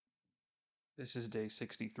This is day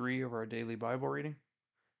 63 of our daily Bible reading.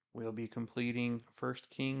 We'll be completing 1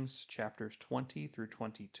 Kings chapters 20 through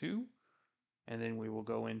 22, and then we will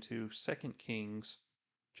go into 2 Kings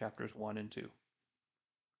chapters 1 and 2.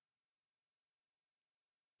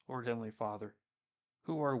 Lord Heavenly Father,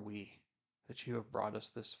 who are we that you have brought us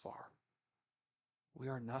this far? We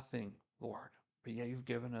are nothing, Lord, but yet you've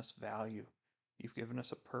given us value. You've given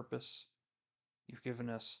us a purpose. You've given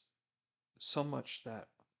us so much that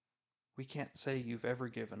we can't say you've ever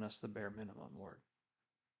given us the bare minimum, Lord.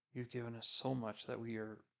 You've given us so much that we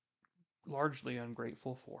are largely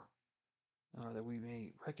ungrateful for, that we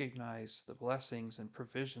may recognize the blessings and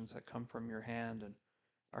provisions that come from your hand and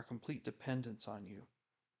our complete dependence on you,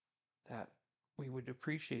 that we would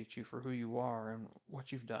appreciate you for who you are and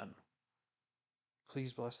what you've done.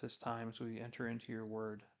 Please bless this time as we enter into your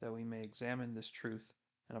word, that we may examine this truth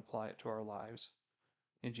and apply it to our lives.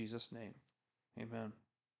 In Jesus' name, amen.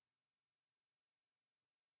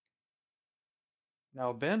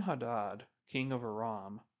 Now Ben-Hadad, king of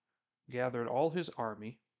Aram, gathered all his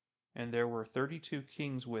army, and there were 32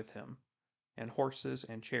 kings with him, and horses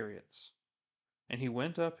and chariots. And he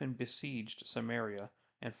went up and besieged Samaria,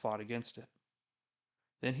 and fought against it.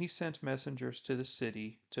 Then he sent messengers to the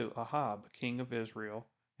city to Ahab king of Israel,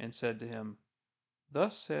 and said to him,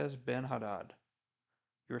 Thus says Ben-Hadad,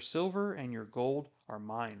 Your silver and your gold are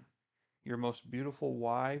mine. Your most beautiful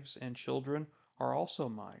wives and children are also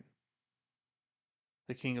mine.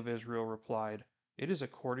 The king of Israel replied, It is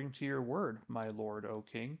according to your word, my lord, O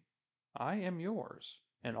king. I am yours,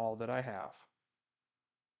 and all that I have.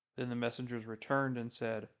 Then the messengers returned and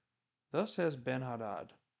said, Thus says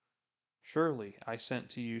Ben-Hadad, Surely I sent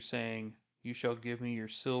to you, saying, You shall give me your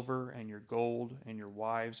silver and your gold and your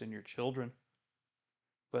wives and your children.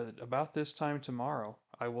 But about this time tomorrow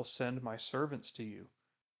I will send my servants to you,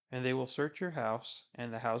 and they will search your house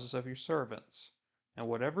and the houses of your servants, and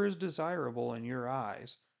whatever is desirable in your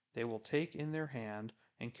eyes they will take in their hand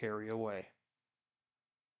and carry away.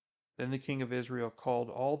 Then the king of Israel called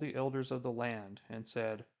all the elders of the land and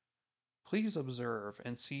said, Please observe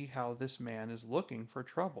and see how this man is looking for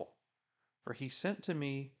trouble. For he sent to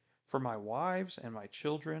me for my wives and my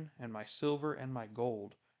children and my silver and my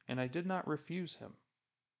gold, and I did not refuse him.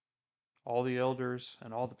 All the elders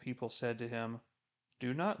and all the people said to him,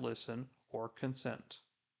 Do not listen or consent.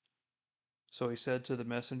 So he said to the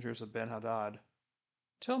messengers of Ben-Hadad,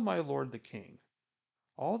 Tell my lord the king,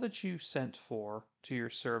 all that you sent for to your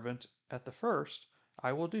servant at the first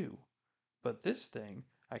I will do, but this thing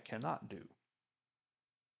I cannot do.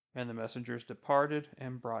 And the messengers departed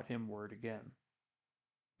and brought him word again.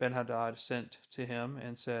 Ben-Hadad sent to him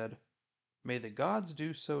and said, May the gods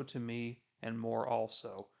do so to me, and more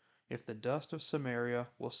also, if the dust of Samaria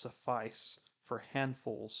will suffice for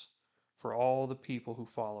handfuls for all the people who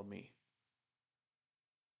follow me.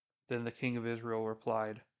 Then the king of Israel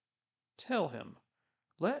replied, Tell him,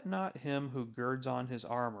 let not him who girds on his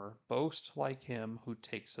armor boast like him who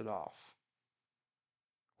takes it off.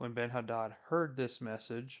 When Ben-Hadad heard this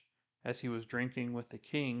message, as he was drinking with the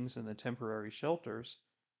kings in the temporary shelters,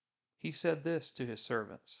 he said this to his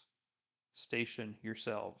servants, Station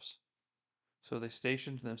yourselves. So they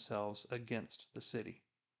stationed themselves against the city.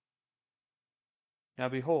 Now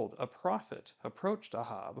behold, a prophet approached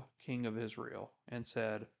Ahab, king of Israel, and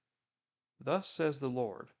said, Thus says the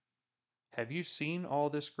Lord, Have you seen all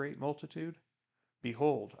this great multitude?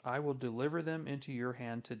 Behold, I will deliver them into your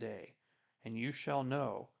hand today, and you shall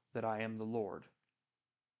know that I am the Lord.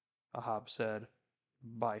 Ahab said,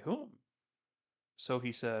 By whom? So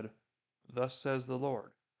he said, Thus says the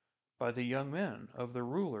Lord, by the young men of the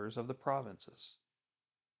rulers of the provinces.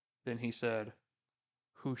 Then he said,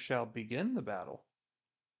 Who shall begin the battle?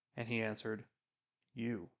 And he answered,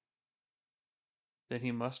 You. Then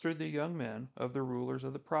he mustered the young men of the rulers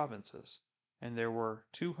of the provinces, and there were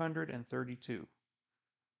 232.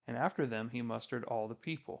 And after them he mustered all the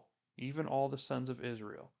people, even all the sons of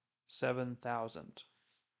Israel, 7,000.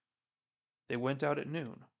 They went out at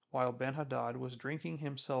noon, while Ben-Hadad was drinking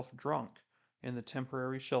himself drunk in the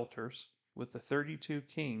temporary shelters with the 32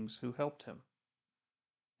 kings who helped him.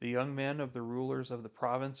 The young men of the rulers of the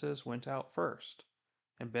provinces went out first,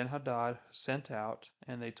 and Ben-Hadad sent out,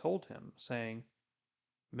 and they told him, saying,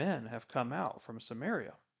 Men have come out from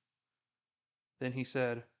Samaria. Then he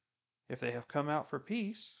said, If they have come out for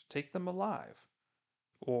peace, take them alive.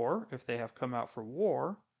 Or, if they have come out for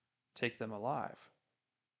war, take them alive.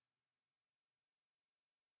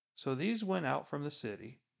 So these went out from the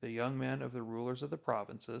city, the young men of the rulers of the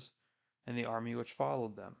provinces, and the army which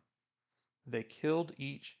followed them. They killed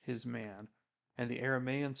each his man, and the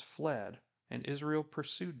Arameans fled, and Israel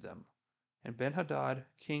pursued them. And Ben-Hadad,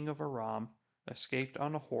 king of Aram, escaped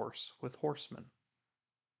on a horse with horsemen.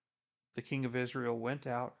 The king of Israel went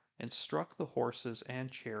out and struck the horses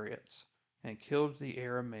and chariots, and killed the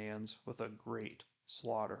Arameans with a great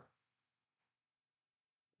slaughter.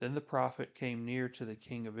 Then the prophet came near to the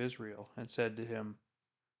king of Israel and said to him,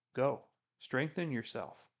 Go, strengthen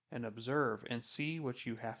yourself, and observe and see what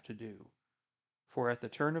you have to do. For at the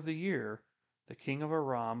turn of the year, the king of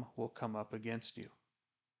Aram will come up against you.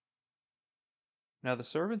 Now the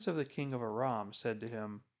servants of the king of Aram said to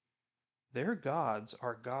him, Their gods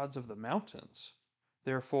are gods of the mountains.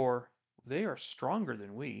 Therefore, they are stronger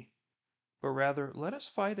than we. But rather, let us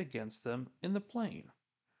fight against them in the plain,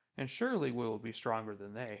 and surely we will be stronger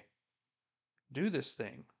than they. Do this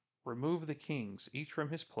thing, remove the kings, each from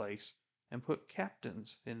his place, and put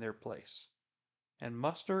captains in their place, and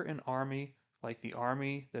muster an army like the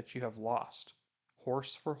army that you have lost,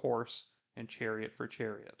 horse for horse, and chariot for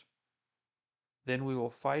chariot. Then we will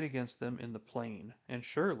fight against them in the plain, and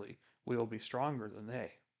surely we will be stronger than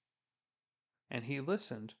they. And he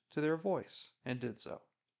listened to their voice, and did so.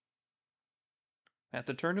 At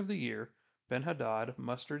the turn of the year, Benhadad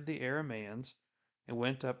mustered the Arameans, and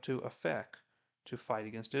went up to Aphek to fight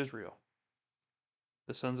against Israel.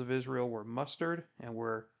 The sons of Israel were mustered, and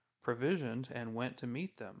were provisioned, and went to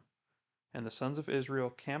meet them. And the sons of Israel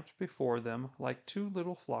camped before them like two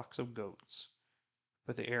little flocks of goats.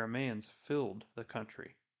 But the Arameans filled the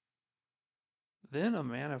country. Then a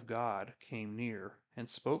man of God came near, and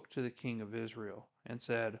spoke to the king of Israel, and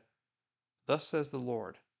said, Thus says the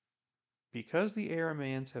Lord, Because the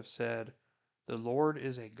Arameans have said, The Lord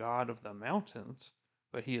is a God of the mountains,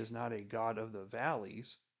 but he is not a God of the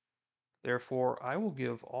valleys, therefore I will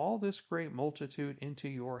give all this great multitude into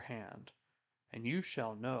your hand, and you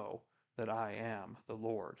shall know that I am the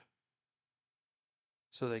Lord.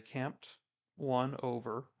 So they camped one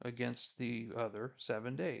over against the other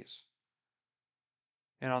 7 days.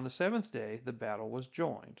 And on the 7th day the battle was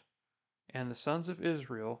joined, and the sons of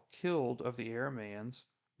Israel killed of the Arameans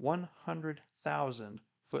 100,000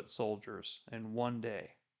 foot soldiers in 1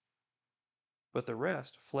 day. But the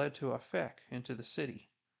rest fled to Aphek into the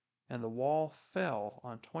city, and the wall fell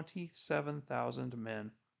on 27,000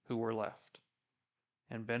 men who were left.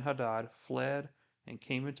 And Benhadad fled and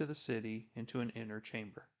came into the city into an inner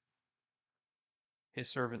chamber. His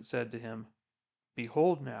servant said to him,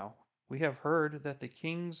 Behold now, we have heard that the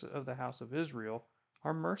kings of the house of Israel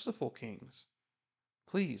are merciful kings.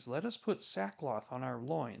 Please let us put sackcloth on our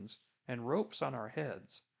loins and ropes on our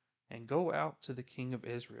heads, and go out to the king of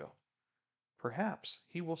Israel. Perhaps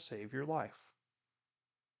he will save your life.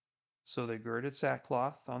 So they girded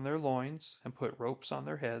sackcloth on their loins, and put ropes on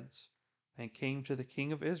their heads, and came to the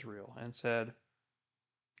king of Israel, and said,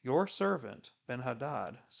 Your servant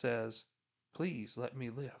Benhadad says, Please let me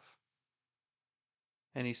live.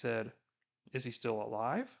 And he said, Is he still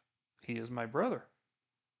alive? He is my brother.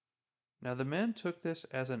 Now the men took this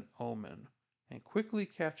as an omen, and quickly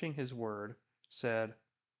catching his word, said,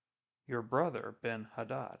 Your brother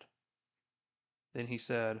Ben-Hadad. Then he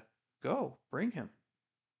said, Go, bring him.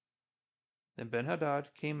 Then Ben-Hadad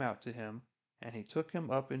came out to him, and he took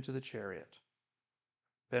him up into the chariot.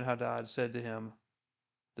 Ben-Hadad said to him,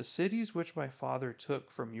 The cities which my father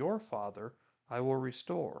took from your father I will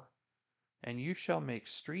restore, and you shall make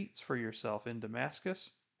streets for yourself in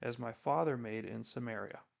Damascus, as my father made in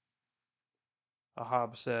Samaria.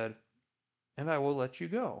 Ahab said, And I will let you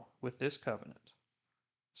go with this covenant.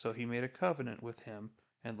 So he made a covenant with him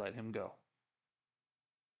and let him go.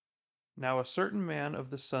 Now a certain man of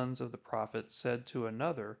the sons of the prophets said to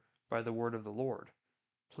another by the word of the Lord,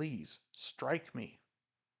 Please strike me.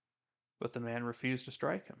 But the man refused to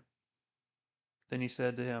strike him. Then he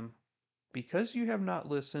said to him, Because you have not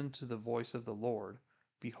listened to the voice of the Lord,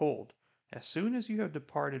 behold, as soon as you have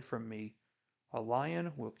departed from me, a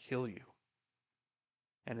lion will kill you.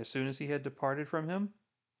 And as soon as he had departed from him,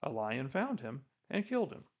 a lion found him and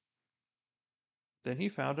killed him. Then he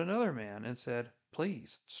found another man and said,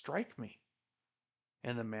 Please strike me.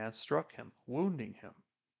 And the man struck him, wounding him.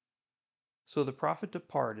 So the prophet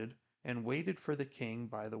departed and waited for the king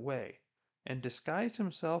by the way, and disguised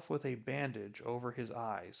himself with a bandage over his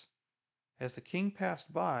eyes. As the king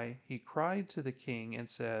passed by, he cried to the king and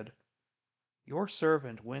said, Your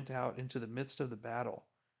servant went out into the midst of the battle,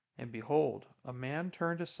 and behold, a man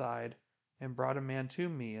turned aside and brought a man to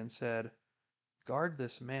me and said, Guard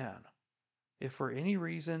this man. If for any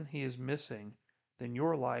reason he is missing, then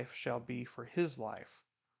your life shall be for his life,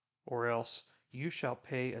 or else you shall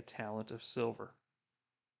pay a talent of silver.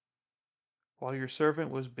 While your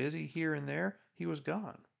servant was busy here and there, he was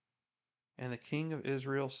gone. And the king of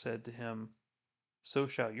Israel said to him, So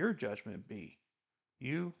shall your judgment be.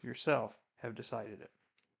 You yourself have decided it."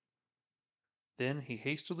 Then he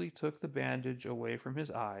hastily took the bandage away from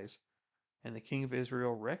his eyes, and the king of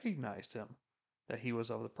Israel recognized him, that he was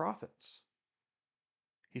of the prophets.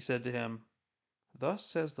 He said to him, "Thus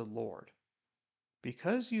says the Lord,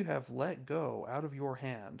 because you have let go out of your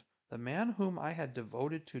hand the man whom I had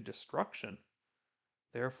devoted to destruction,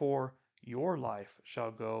 therefore your life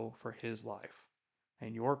shall go for his life,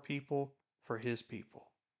 and your people for his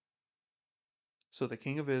people." So the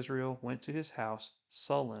king of Israel went to his house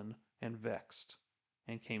sullen and vexed,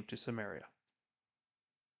 and came to Samaria.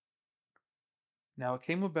 Now it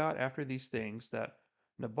came about after these things that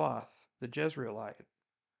Naboth the Jezreelite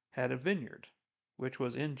had a vineyard, which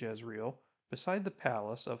was in Jezreel, beside the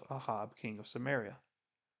palace of Ahab king of Samaria.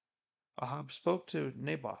 Ahab spoke to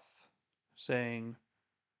Naboth, saying,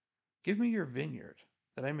 "Give me your vineyard,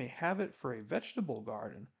 that I may have it for a vegetable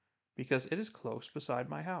garden, because it is close beside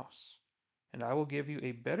my house, and I will give you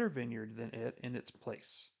a better vineyard than it in its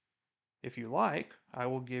place. If you like, I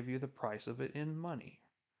will give you the price of it in money."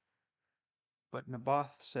 But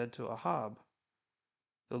Naboth said to Ahab,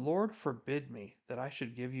 "The Lord forbid me that I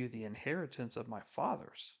should give you the inheritance of my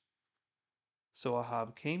fathers." So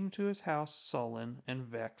Ahab came to his house sullen and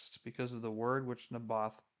vexed because of the word which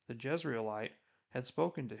Naboth the Jezreelite had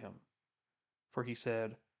spoken to him. For he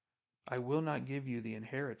said, "I will not give you the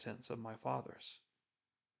inheritance of my fathers."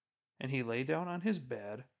 And he lay down on his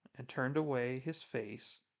bed, and turned away his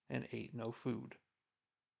face, and ate no food.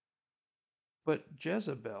 But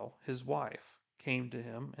Jezebel his wife came to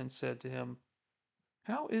him and said to him,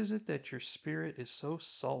 "How is it that your spirit is so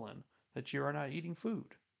sullen that you are not eating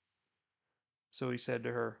food?" So he said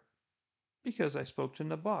to her, "Because I spoke to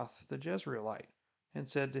Naboth the Jezreelite, and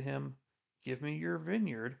said to him, 'Give me your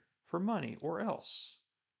vineyard for money, or else,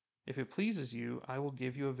 if it pleases you, I will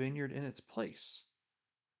give you a vineyard in its place.'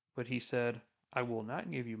 But he said, 'I will not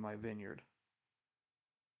give you my vineyard.'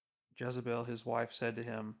 Jezebel his wife said to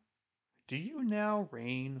him, 'Do you now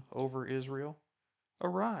reign over Israel?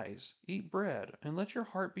 Arise, eat bread, and let your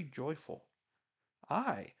heart be joyful.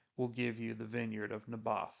 I will give you the vineyard of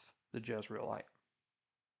Naboth the Jezreelite.'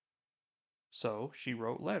 So she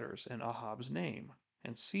wrote letters in Ahab's name,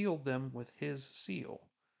 and sealed them with his seal,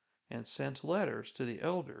 and sent letters to the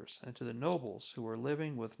elders and to the nobles who were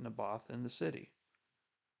living with Naboth in the city.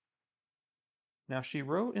 Now she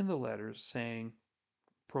wrote in the letters, saying,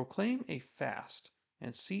 'Proclaim a fast,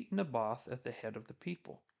 and seat Naboth at the head of the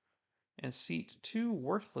people, and seat 2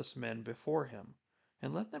 worthless men before him,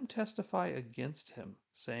 and let them testify against him,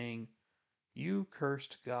 saying, You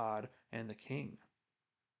cursed God and the king.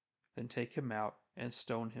 Then take him out and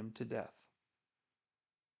stone him to death.'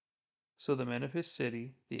 So the men of his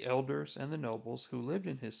city, the elders and the nobles who lived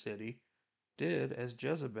in his city, did as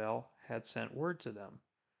Jezebel had sent word to them,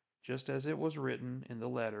 just as it was written in the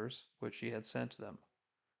letters which she had sent them.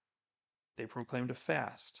 They proclaimed a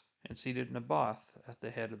fast, and seated Naboth at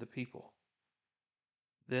the head of the people.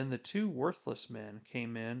 Then the 2 worthless men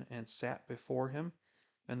came in and sat before him,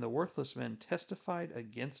 and the worthless men testified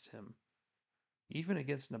against him, even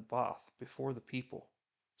against Naboth before the people,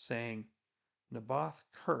 saying, 'Naboth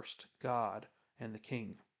cursed God and the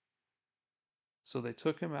king.' So they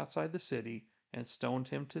took him outside the city and stoned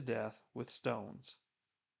him to death with stones.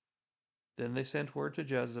 Then they sent word to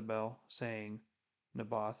Jezebel, saying,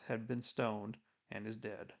 'Naboth had been stoned and is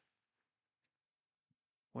dead.'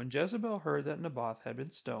 When Jezebel heard that Naboth had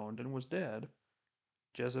been stoned and was dead,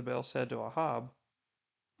 Jezebel said to Ahab,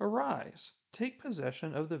 'Arise, take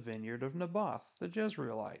possession of the vineyard of Naboth the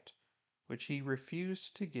Jezreelite, which he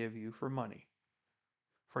refused to give you for money.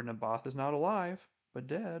 For Naboth is not alive, but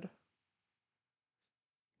dead.'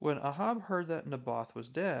 When Ahab heard that Naboth was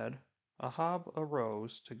dead, Ahab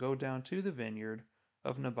arose to go down to the vineyard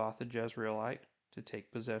of Naboth the Jezreelite to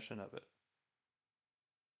take possession of it.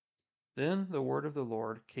 Then the word of the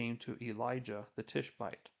Lord came to Elijah the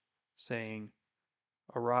Tishbite, saying,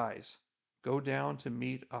 'Arise, go down to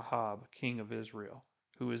meet Ahab king of Israel,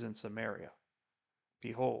 who is in Samaria.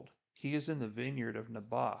 Behold, he is in the vineyard of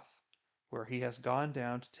Naboth, where he has gone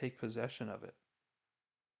down to take possession of it.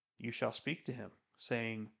 You shall speak to him,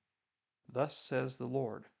 saying, Thus says the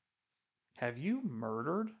Lord, Have you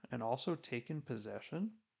murdered and also taken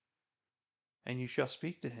possession? And you shall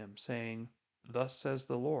speak to him, saying, Thus says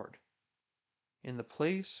the Lord, In the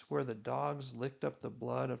place where the dogs licked up the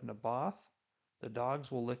blood of Naboth, the dogs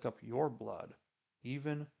will lick up your blood,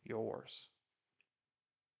 even yours.'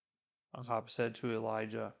 Ahab said to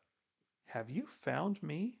Elijah, Have you found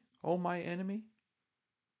me, O my enemy?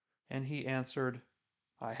 And he answered,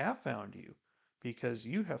 I have found you, because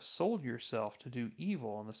you have sold yourself to do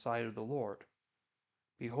evil in the sight of the Lord.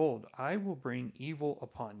 Behold, I will bring evil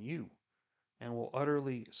upon you, and will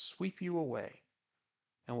utterly sweep you away,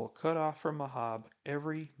 and will cut off from Ahab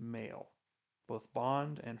every male, both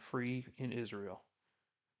bond and free in Israel.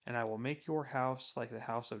 And I will make your house like the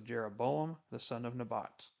house of Jeroboam the son of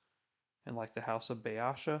Nebat, and like the house of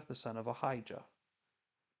Baasha the son of Ahijah,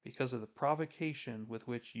 because of the provocation with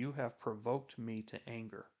which you have provoked me to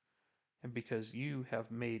anger, and because you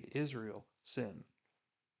have made Israel sin.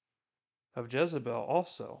 Of Jezebel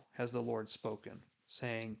also has the Lord spoken,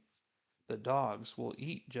 saying, the dogs will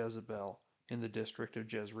eat Jezebel in the district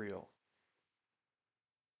of Jezreel.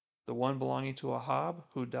 The one belonging to Ahab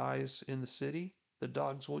who dies in the city, the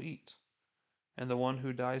dogs will eat, and the one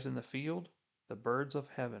who dies in the field, the birds of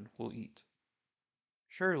heaven will eat.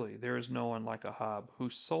 Surely there is no one like Ahab who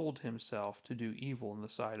sold himself to do evil in the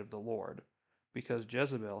sight of the Lord, because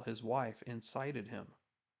Jezebel his wife incited him.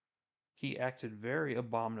 He acted very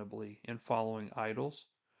abominably in following idols,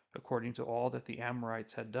 according to all that the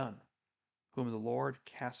Amorites had done, whom the Lord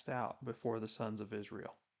cast out before the sons of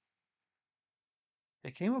Israel.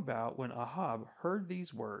 It came about when Ahab heard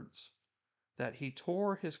these words, that he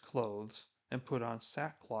tore his clothes and put on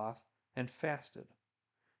sackcloth and fasted.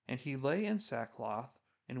 And he lay in sackcloth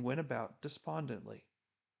and went about despondently.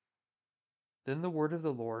 Then the word of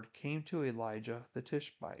the Lord came to Elijah the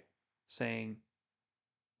Tishbite, saying,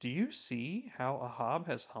 do you see how Ahab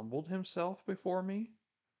has humbled himself before me?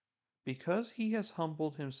 Because he has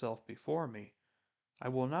humbled himself before me, I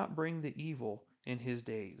will not bring the evil in his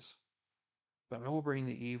days, but I will bring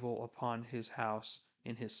the evil upon his house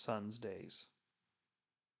in his son's days.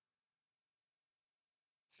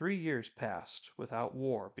 3 years passed without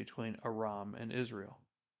war between Aram and Israel.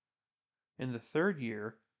 In the 3rd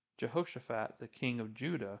year, Jehoshaphat the king of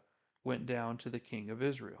Judah went down to the king of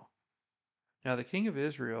Israel. Now the king of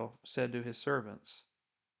Israel said to his servants,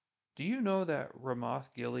 do you know that Ramoth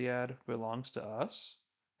Gilead belongs to us,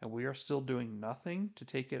 and we are still doing nothing to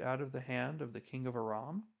take it out of the hand of the king of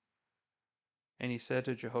Aram? And he said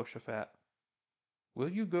to Jehoshaphat, will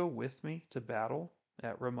you go with me to battle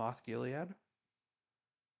at Ramoth Gilead?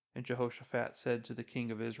 And Jehoshaphat said to the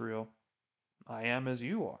king of Israel, I am as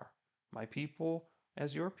you are, my people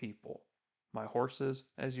as your people, my horses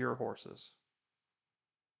as your horses.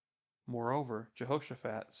 Moreover,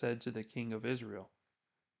 Jehoshaphat said to the king of Israel,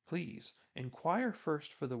 please inquire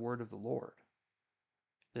first for the word of the Lord.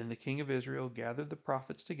 Then the king of Israel gathered the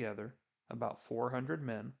prophets together, about 400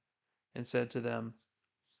 men, and said to them,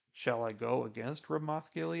 shall I go against Ramoth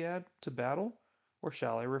Gilead to battle, or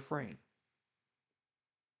shall I refrain?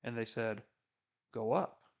 And they said, go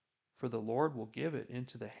up, for the Lord will give it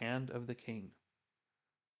into the hand of the king.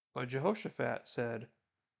 But Jehoshaphat said,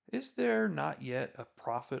 is there not yet a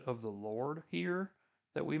prophet of the Lord here,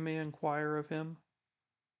 that we may inquire of him?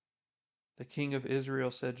 The king of Israel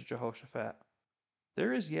said to Jehoshaphat,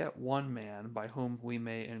 there is yet one man by whom we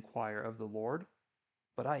may inquire of the Lord,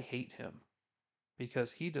 but I hate him,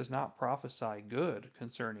 because he does not prophesy good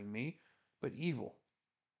concerning me, but evil.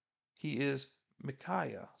 He is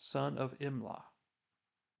Micaiah, son of Imlah.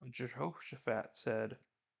 But Jehoshaphat said,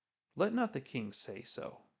 let not the king say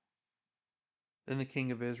so. Then the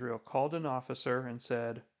king of Israel called an officer and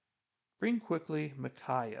said, bring quickly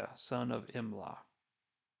Micaiah, son of Imlah.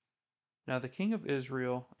 Now the king of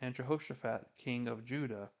Israel and Jehoshaphat, king of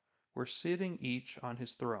Judah, were sitting each on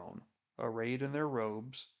his throne, arrayed in their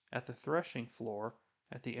robes, at the threshing floor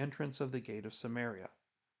at the entrance of the gate of Samaria.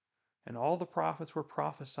 And all the prophets were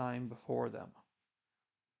prophesying before them.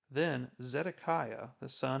 Then Zedekiah, the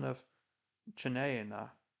son of Chenaanah,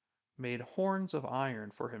 made horns of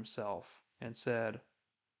iron for himself, and said,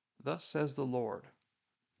 thus says the Lord,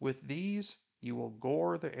 with these you will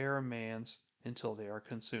gore the Arameans until they are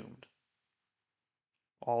consumed.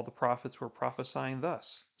 All the prophets were prophesying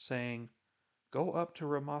thus, saying, go up to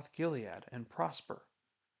Ramoth Gilead and prosper,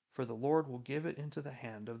 for the Lord will give it into the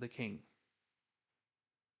hand of the king.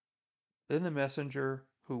 Then the messenger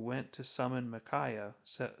who went to summon Micaiah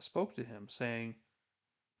spoke to him, saying,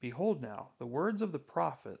 behold now, the words of the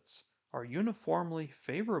prophets are uniformly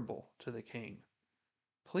favorable to the king.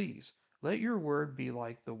 Please, let your word be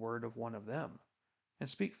like the word of one of them, and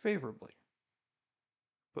speak favorably.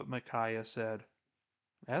 But Micaiah said,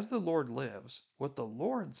 as the Lord lives, what the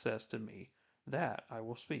Lord says to me, that I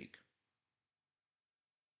will speak.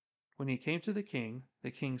 When he came to the king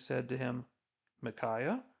said to him,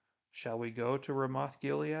 Micaiah, shall we go to Ramoth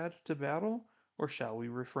Gilead to battle, or shall we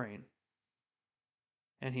refrain?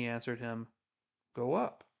 And he answered him, go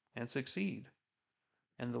up and succeed,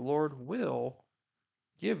 and the Lord will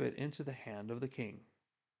give it into the hand of the king.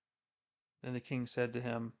 Then the king said to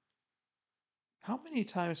him, how many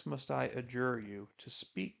times must I adjure you to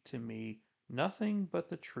speak to me nothing but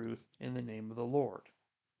the truth in the name of the Lord.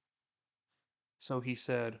 So he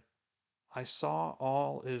said, I saw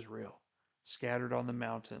all Israel scattered on the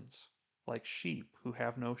mountains, like sheep who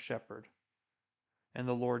have no shepherd. And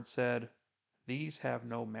the Lord said, These have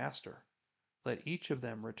no master. Let each of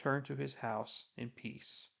them return to his house in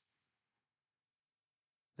peace.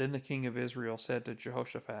 Then the king of Israel said to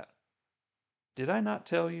Jehoshaphat, Did I not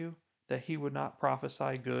tell you that he would not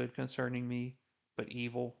prophesy good concerning me, but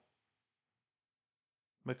evil?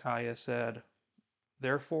 Micaiah said,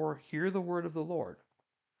 Therefore hear the word of the Lord.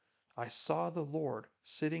 I saw the Lord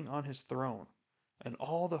sitting on his throne, and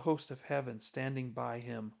all the host of heaven standing by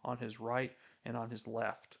him on his right and on his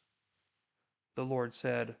left. The Lord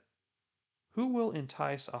said, Who will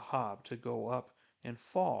entice Ahab to go up and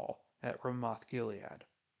fall at Ramoth Gilead?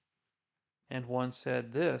 And one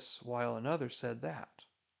said this, while another said that.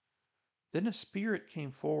 Then a spirit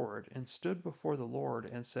came forward and stood before the Lord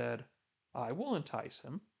and said, I will entice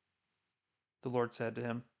him. The Lord said to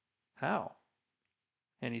him, How?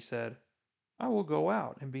 And he said, I will go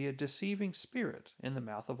out and be a deceiving spirit in the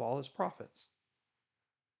mouth of all his prophets.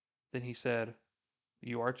 Then he said,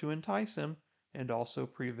 You are to entice him and also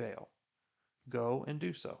prevail. Go and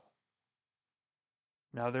do so.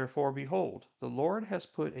 Now therefore, behold, the Lord has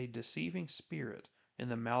put a deceiving spirit in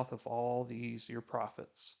the mouth of all these your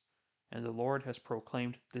prophets, and the Lord has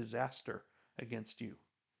proclaimed disaster against you.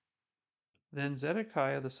 Then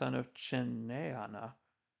Zedekiah the son of Chenaanah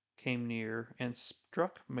came near and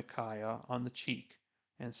struck Micaiah on the cheek,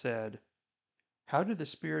 and said, How did the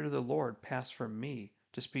Spirit of the Lord pass from me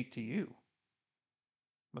to speak to you?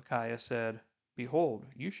 Micaiah said, Behold,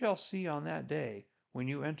 you shall see on that day when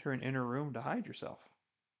you enter an inner room to hide yourself.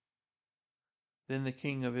 Then the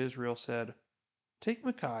king of Israel said, Take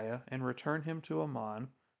Micaiah and return him to Amon,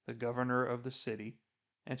 the governor of the city,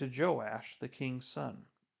 and to Joash the king's son,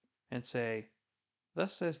 and say,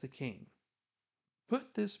 Thus says the king,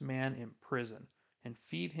 Put this man in prison, and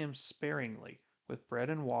feed him sparingly with bread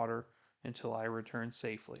and water until I return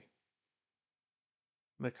safely.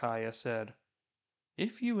 Micaiah said,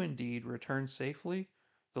 If you indeed return safely,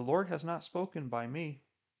 the Lord has not spoken by me.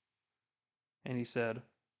 And he said,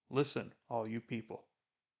 Listen, all you people.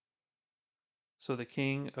 So the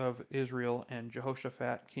king of Israel and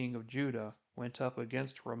Jehoshaphat king of Judah went up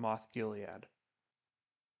against Ramoth Gilead.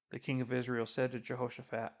 The king of Israel said to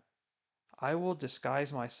Jehoshaphat, I will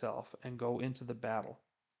disguise myself and go into the battle,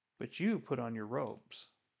 but you put on your robes.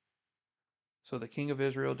 So the king of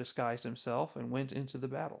Israel disguised himself and went into the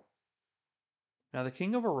battle. Now the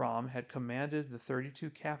king of Aram had commanded the 32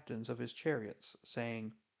 captains of his chariots,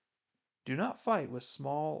 saying, Do not fight with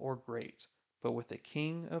small or great, but with the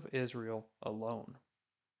king of Israel alone.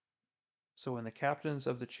 So when the captains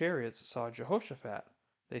of the chariots saw Jehoshaphat,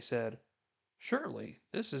 they said, Surely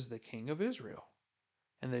this is the king of Israel.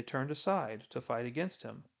 And they turned aside to fight against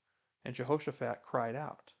him, and Jehoshaphat cried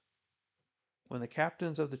out. When the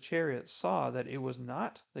captains of the chariots saw that it was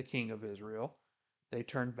not the king of Israel, they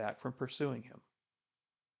turned back from pursuing him.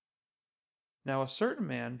 Now a certain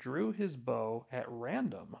man drew his bow at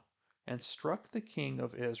random and struck the king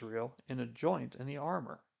of Israel in a joint in the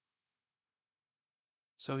armor.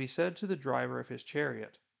 So he said to the driver of his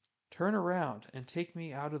chariot, Turn around and take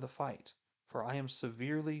me out of the fight, for I am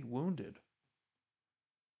severely wounded.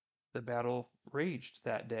 The battle raged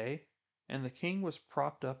that day, and the king was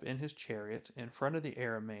propped up in his chariot in front of the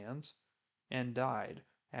Arameans, and died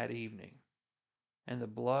at evening, and the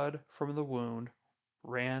blood from the wound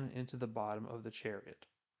ran into the bottom of the chariot.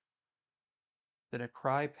 Then a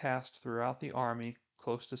cry passed throughout the army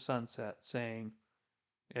close to sunset, saying,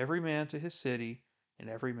 Every man to his city, and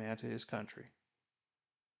every man to his country.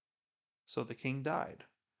 So the king died,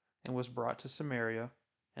 and was brought to Samaria,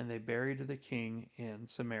 and they buried the king in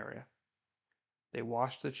Samaria. They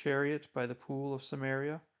washed the chariot by the pool of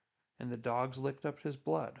Samaria, and the dogs licked up his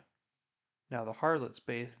blood. Now the harlots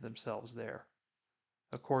bathed themselves there,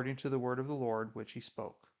 according to the word of the Lord which he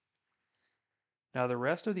spoke. Now the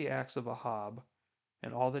rest of the acts of Ahab,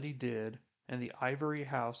 and all that he did, and the ivory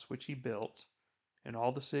house which he built, and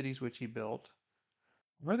all the cities which he built,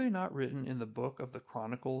 are they not written in the book of the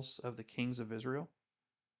Chronicles of the kings of Israel?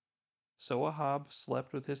 So Ahab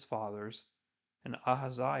slept with his fathers, and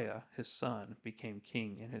Ahaziah his son became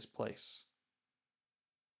king in his place.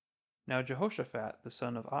 Now Jehoshaphat the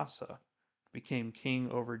son of Asa became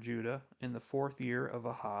king over Judah in the 4th year of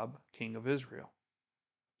Ahab king of Israel.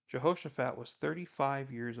 Jehoshaphat was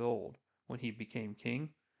 35 years old when he became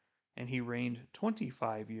king, and he reigned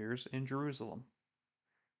 25 years in Jerusalem.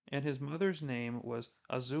 And his mother's name was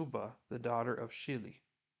Azubah the daughter of Shili.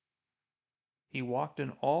 He walked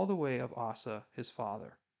in all the way of Asa his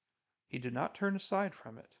father. He did not turn aside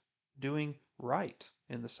from it, doing right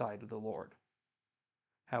in the sight of the Lord.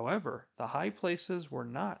 However, the high places were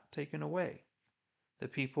not taken away. The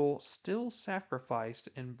people still sacrificed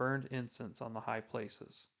and burned incense on the high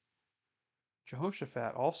places.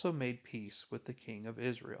 Jehoshaphat also made peace with the king of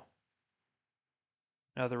Israel.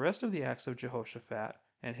 Now the rest of the acts of Jehoshaphat,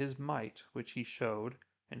 and his might which he showed,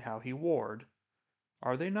 and how he warred,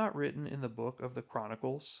 are they not written in the book of the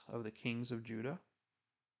Chronicles of the kings of Judah?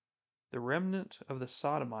 The remnant of the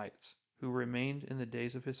Sodomites who remained in the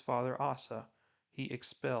days of his father Asa, he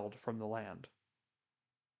expelled from the land.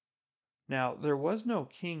 Now there was no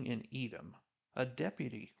king in Edom, a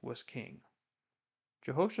deputy was king.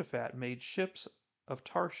 Jehoshaphat made ships of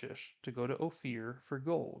Tarshish to go to Ophir for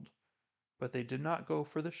gold, but they did not go,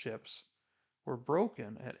 for the ships were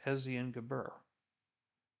broken at Ezion-Geber.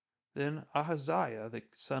 Then Ahaziah the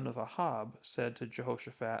son of Ahab said to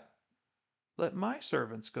Jehoshaphat, "Let my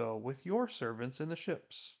servants go with your servants in the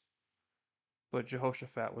ships." But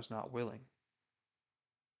Jehoshaphat was not willing.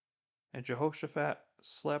 And Jehoshaphat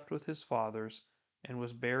slept with his fathers, and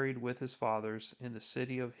was buried with his fathers in the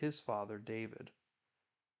city of his father David.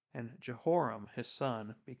 And Jehoram his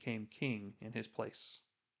son became king in his place.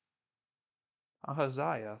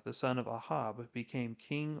 Ahaziah the son of Ahab became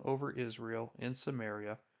king over Israel in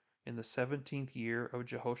Samaria in the 17th year of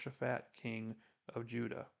Jehoshaphat king of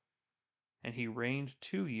Judah, and he reigned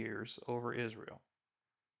 2 years over Israel.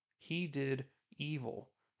 He did evil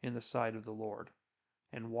in the sight of the Lord,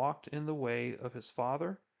 and walked in the way of his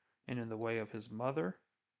father, and in the way of his mother,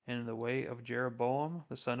 and in the way of Jeroboam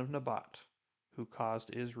the son of Nebat, who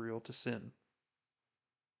caused Israel to sin.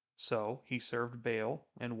 So he served Baal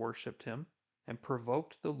and worshipped him, and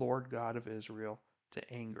provoked the Lord God of Israel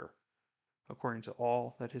to anger, according to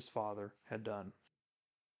all that his father had done.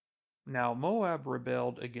 Now Moab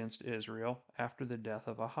rebelled against Israel after the death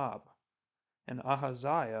of Ahab, and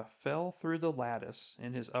Ahaziah fell through the lattice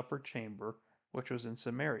in his upper chamber, which was in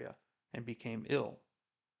Samaria, and became ill.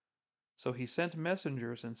 So he sent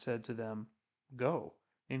messengers and said to them, "Go,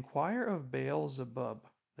 inquire of Baal-zebub,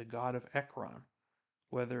 the god of Ekron,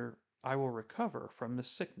 whether I will recover from this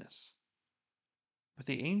sickness." But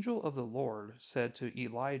the angel of the Lord said to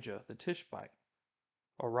Elijah the Tishbite,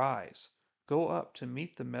 "Arise, go up to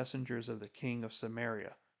meet the messengers of the king of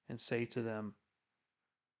Samaria, and say to them,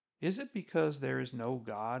 Is it because there is no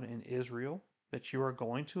God in Israel that you are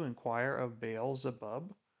going to inquire of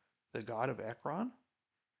Baal-zebub, the god of Ekron?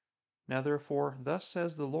 Now therefore, thus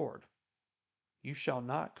says the Lord, You shall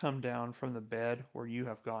not come down from the bed where you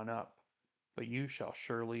have gone up, but you shall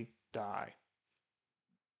surely die."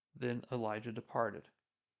 Then Elijah departed.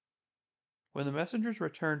 When the messengers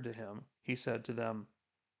returned to him, he said to them,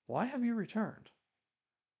 "Why have you returned?"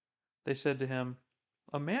 They said to him,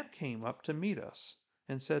 "A man came up to meet us,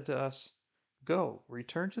 and said to us, Go,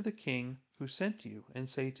 return to the king who sent you, and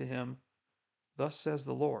say to him, Thus says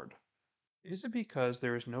the Lord, Is it because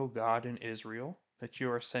there is no God in Israel that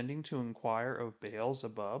you are sending to inquire of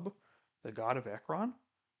Baal-zebub, the god of Ekron?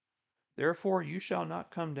 Therefore you shall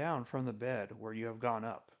not come down from the bed where you have gone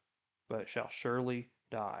up, but shall surely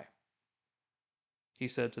die." He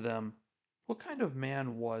said to them, "What kind of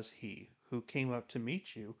man was he who came up to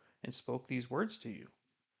meet you and spoke these words to you?"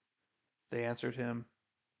 They answered him,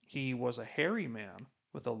 "He was a hairy man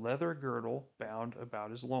with a leather girdle bound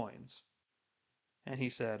about his loins." And he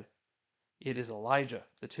said, "It is Elijah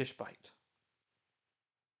the Tishbite."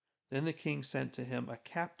 Then the king sent to him a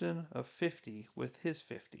captain of 50 with his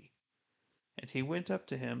 50. And he went up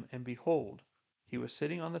to him, and behold, he was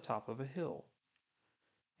sitting on the top of a hill.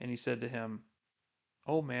 And he said to him,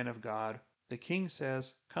 "O man of God, the king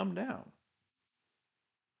says, Come down."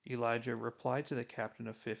 Elijah replied to the captain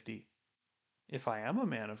of 50, "If I am a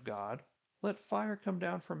man of God, let fire come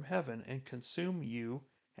down from heaven and consume you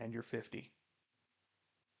and your 50."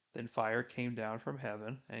 Then fire came down from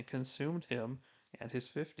heaven and consumed him and his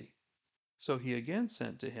 50. So he again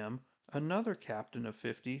sent to him another captain of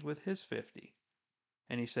 50 with his 50.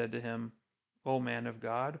 And he said to him, "O man of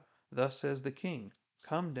God, thus says the king,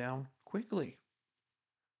 Come down quickly."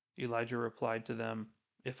 Elijah replied to them,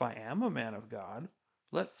 "If I am a man of God,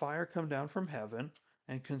 let fire come down from heaven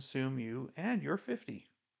and consume you and your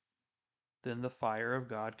 50." Then the fire of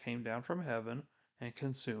God came down from heaven and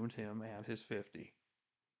consumed him and his 50.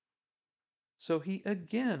 So he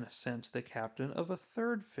again sent the captain of a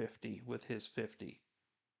third 50 with his 50.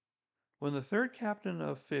 When the third captain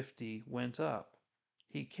of 50 went up,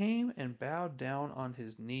 he came and bowed down on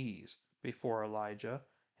his knees before Elijah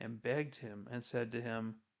and begged him and said to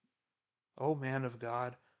him, "O man of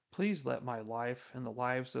God, please let my life and the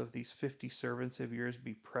lives of these 50 servants of yours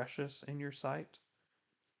be precious in your sight."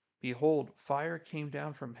 Behold, fire came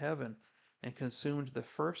down from heaven and consumed the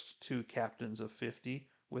first two captains of 50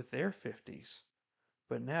 with their 50s.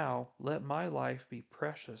 But now let my life be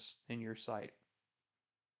precious in your sight."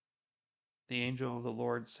 The angel of the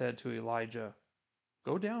Lord said to Elijah,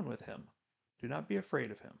 "Go down with him. Do not be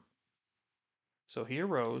afraid of him." So he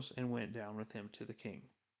arose and went down with him to the king.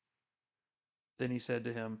 Then he said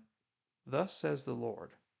to him, "Thus says the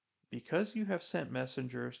Lord, because you have sent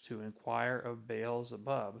messengers to inquire of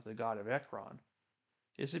Baal-zebub, the god of Ekron,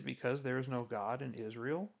 is it because there is no God in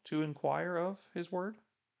Israel to inquire of his word?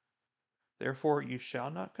 Therefore you shall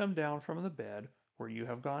not come down from the bed where you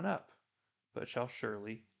have gone up, but shall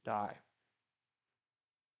surely die."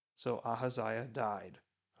 So Ahaziah died,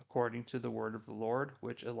 according to the word of the Lord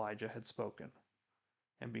which Elijah had spoken.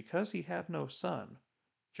 And because he had no son,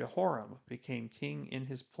 Jehoram became king in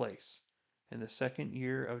his place, in the 2nd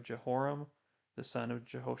year of Jehoram, the son of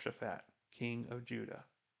Jehoshaphat, king of Judah.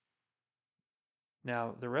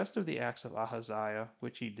 Now the rest of the acts of Ahaziah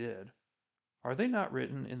which he did, are they not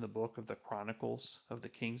written in the book of the Chronicles of the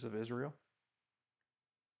kings of Israel?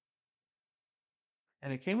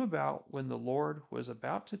 And it came about when the Lord was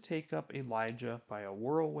about to take up Elijah by a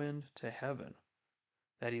whirlwind to heaven,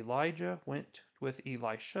 that Elijah went with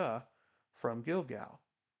Elisha from Gilgal.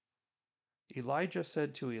 Elijah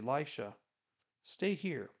said to Elisha, "Stay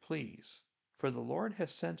here, please, for the Lord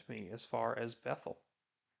has sent me as far as Bethel."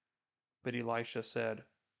 But Elisha said,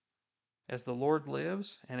 "As the Lord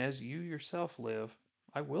lives, and as you yourself live,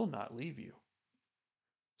 I will not leave you."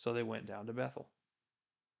 So they went down to Bethel.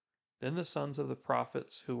 Then the sons of the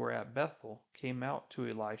prophets who were at Bethel came out to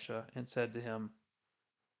Elisha and said to him,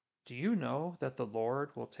 "Do you know that the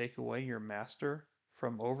Lord will take away your master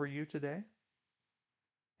from over you today?"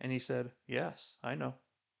 And he said, "Yes, I know.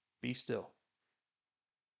 Be still."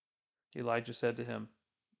 Elijah said to him,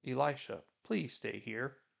 "Elisha, please stay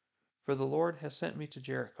here, for the Lord has sent me to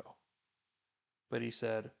Jericho." But he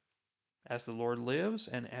said, "As the Lord lives,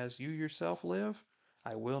 and as you yourself live,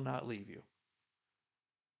 I will not leave you."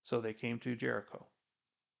 So they came to Jericho.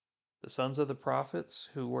 The sons of the prophets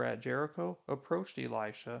who were at Jericho approached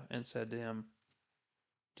Elisha and said to him,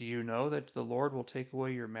 "Do you know that the Lord will take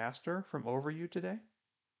away your master from over you today?"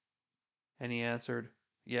 And he answered,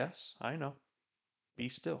 "Yes, I know. Be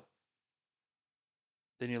still."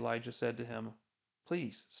 Then Elijah said to him,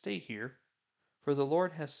 "Please stay here, for the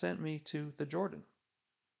Lord has sent me to the Jordan."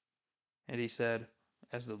 And he said,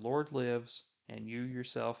 "As the Lord lives, and you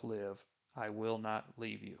yourself live, I will not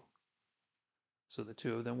leave you." So the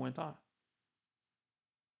two of them went on.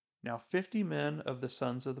 Now 50 men of the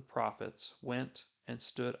sons of the prophets went and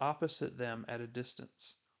stood opposite them at a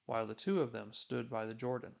distance, while the two of them stood by the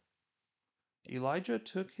Jordan. Elijah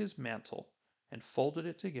took his mantle and folded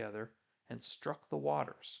it together and struck the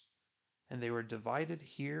waters, and they were divided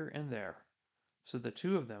here and there, so the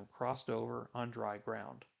two of them crossed over on dry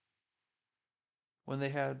ground. When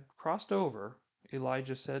they had crossed over,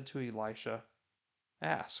 Elijah said to Elisha,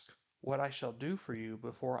 "Ask what I shall do for you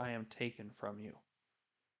before I am taken from you."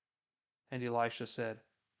 And Elisha said,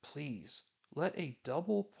 "Please, let a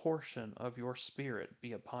double portion of your spirit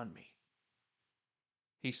be upon me."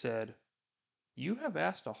 He said, "You have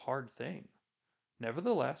asked a hard thing.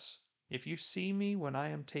 Nevertheless, if you see me when I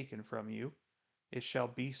am taken from you, it shall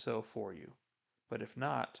be so for you. But if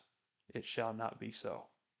not, it shall not be so."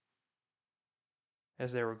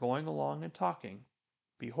 As they were going along and talking,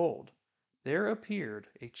 behold, there appeared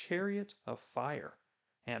a chariot of fire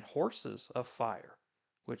and horses of fire,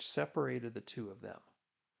 which separated the two of them.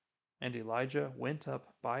 And Elijah went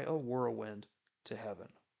up by a whirlwind to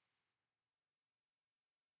heaven.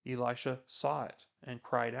 Elisha saw it and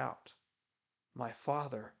cried out, my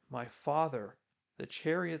father, the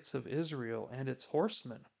chariots of Israel and its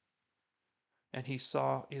horsemen." And he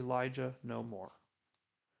saw Elijah no more.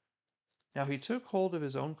 Now he took hold of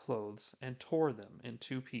his own clothes and tore them in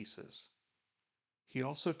two pieces. He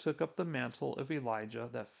also took up the mantle of Elijah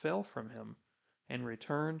that fell from him, and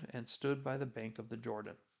returned and stood by the bank of the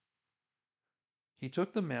Jordan. He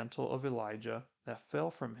took the mantle of Elijah that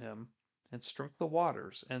fell from him, and struck the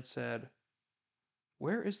waters, and said,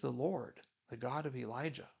 "Where is the Lord, the God of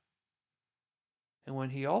Elijah?" And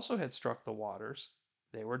when he also had struck the waters,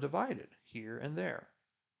 they were divided here and there,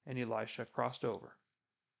 and Elisha crossed over.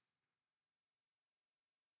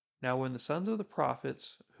 Now when the sons of the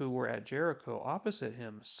prophets who were at Jericho opposite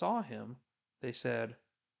him saw him, they said,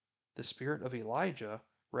 "The spirit of Elijah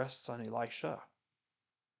rests on Elisha."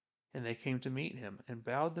 And they came to meet him, and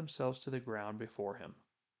bowed themselves to the ground before him.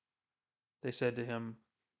 They said to him,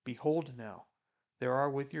 "Behold now, there are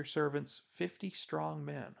with your servants 50 strong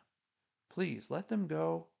men. Please let them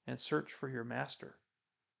go and search for your master.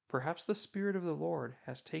 Perhaps the Spirit of the Lord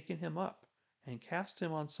has taken him up and cast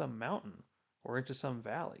him on some mountain or into some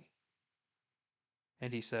valley.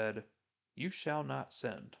 And he said, You shall not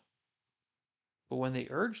send. But when they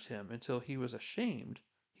urged him until he was ashamed,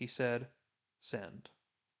 he said, Send.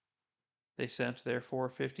 They sent therefore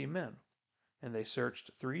 50 men, and they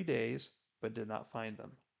searched 3 days, but did not find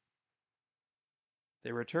them.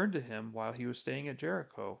 They returned to him while he was staying at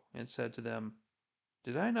Jericho, and said to them,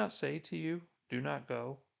 Did I not say to you, Do not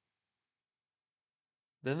go?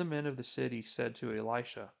 Then the men of the city said to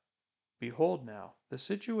Elisha, Behold now, the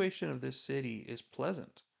situation of this city is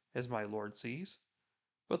pleasant, as my lord sees,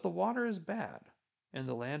 but the water is bad, and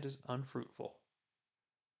the land is unfruitful.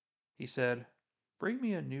 He said, Bring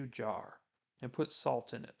me a new jar, and put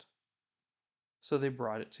salt in it. So they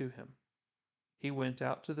brought it to him. He went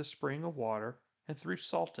out to the spring of water, and threw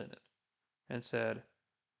salt in it, and said,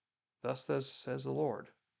 Thus says the Lord,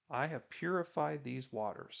 I have purified these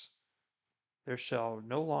waters. There shall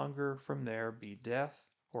no longer from there be death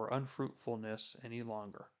or unfruitfulness any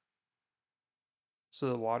longer. So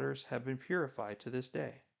the waters have been purified to this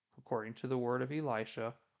day, according to the word of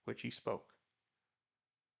Elisha which he spoke.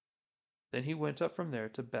 Then he went up from there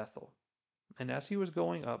to Bethel. And as he was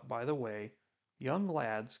going up by the way, young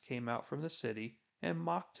lads came out from the city and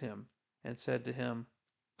mocked him, and said to him,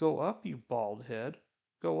 Go up, you bald head!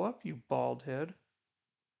 Go up, you bald head!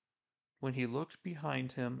 When he looked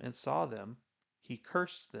behind him and saw them, he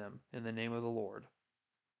cursed them in the name of the Lord.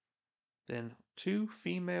 Then 2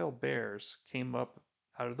 female bears came up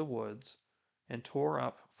out of the woods, and tore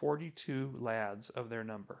up 42 lads of their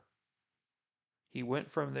number. He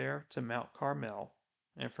went from there to Mount Carmel,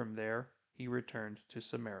 and from there he returned to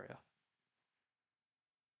Samaria.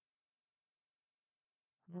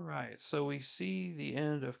 All right, so we see the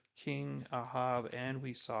end of King Ahab, and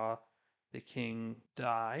we saw the king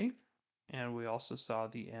die, and we also saw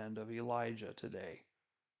the end of Elijah today.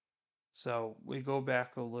 So we go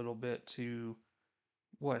back a little bit to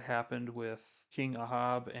what happened with King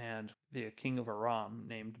Ahab and the king of Aram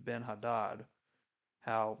named Ben-Hadad.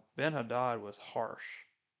 How Ben-Hadad was harsh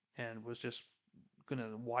and was just going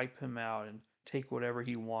to wipe him out and take whatever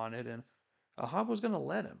he wanted, and Ahab was going to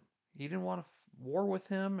let him. He didn't want to war with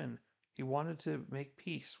him, and he wanted to make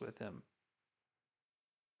peace with him.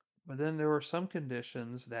 But then there were some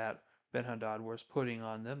conditions that Ben-Hadad was putting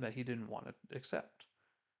on them that he didn't want to accept.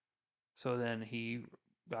 So then he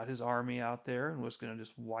got his army out there and was going to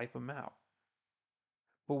just wipe them out.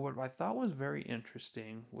 But what I thought was very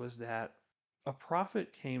interesting was that a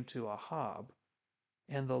prophet came to Ahab,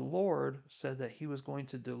 and the Lord said that he was going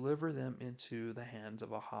to deliver them into the hands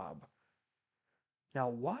of Ahab. Now,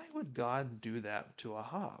 why would God do that to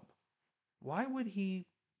Ahab? Why would he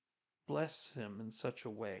bless him in such a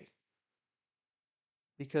way?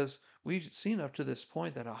 Because we've seen up to this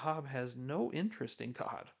point that Ahab has no interest in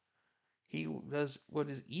God. He does what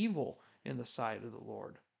is evil in the sight of the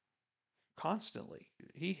Lord constantly.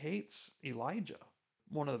 He hates Elijah,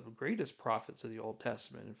 one of the greatest prophets of the Old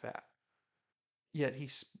Testament, in fact. Yet he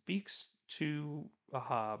speaks to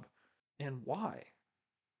Ahab. And why?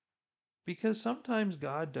 Because sometimes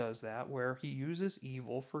God does that where he uses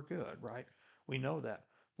evil for good, right? We know that.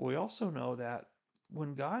 But we also know that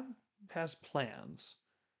when God has plans,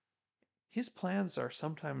 his plans are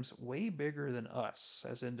sometimes way bigger than us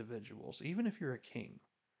as individuals, even if you're a king.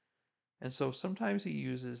 And so sometimes he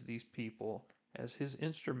uses these people as his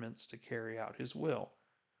instruments to carry out his will.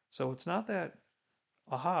 So it's not that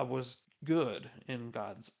Ahab was good in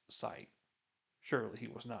God's sight. Surely he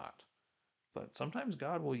was not. But sometimes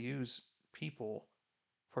God will use people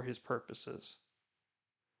for his purposes.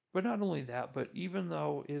 But not only that, but even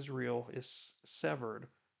though Israel is severed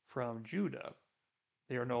from Judah,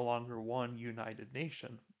 they are no longer one united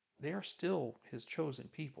nation. They are still his chosen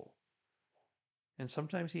people. And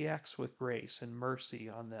sometimes he acts with grace and mercy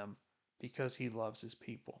on them because he loves his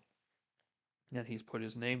people. And he's put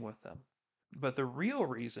his name with them. But the real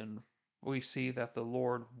reason we see that the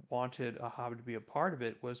Lord wanted Ahab to be a part of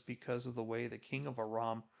it was because of the way the king of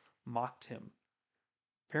Aram mocked him.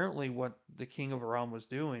 Apparently, what the king of Aram was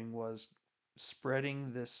doing was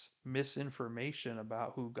spreading this misinformation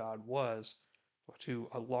about who God was to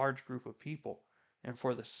a large group of people. And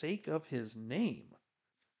for the sake of his name,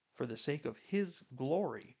 for the sake of his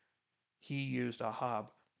glory, he used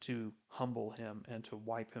Ahab to humble him and to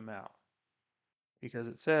wipe him out. Because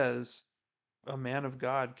it says, a man of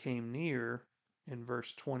God came near in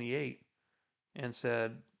verse 28 and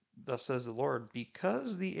said, Thus says the Lord,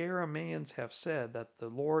 because the Arameans have said that the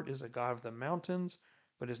Lord is a God of the mountains,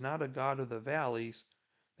 but is not a God of the valleys,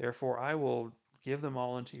 therefore I will give them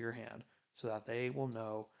all into your hand, so that they will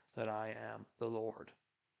know that I am the Lord.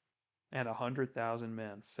 and 100,000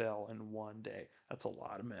 men fell in one day. That's a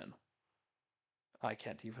lot of men. I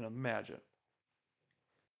can't even imagine.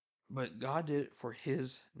 But God did it for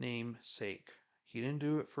his name's sake. He didn't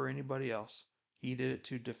do it for anybody else. He did it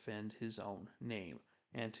to defend his own name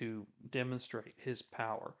and to demonstrate his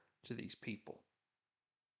power to these people.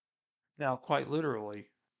 Now, quite literally,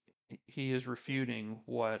 he is refuting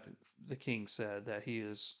what the king said, that he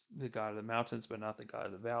is the God of the mountains, but not the God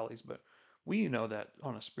of the valleys. But we know that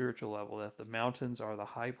on a spiritual level, that the mountains are the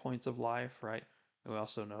high points of life, right? And we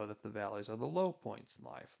also know that the valleys are the low points in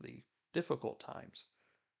life, the difficult times.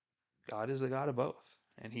 God is the God of both,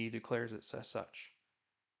 and he declares it as such.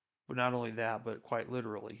 But not only that, but quite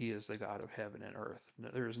literally, he is the God of heaven and earth.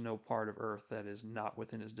 There is no part of earth that is not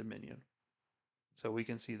within his dominion. So we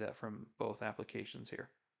can see that from both applications here.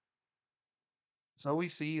 So we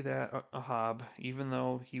see that Ahab, even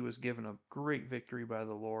though he was given a great victory by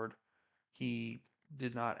the Lord, he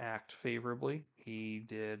did not act favorably. He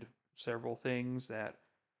did several things that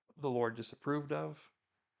the Lord disapproved of,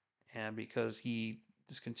 and because he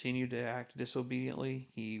just continued to act disobediently,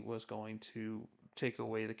 he was going to take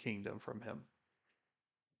away the kingdom from him.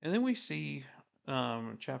 And then we see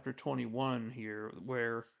chapter 21 here,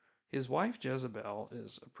 where his wife Jezebel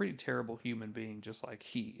is a pretty terrible human being, just like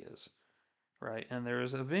he is, right? And there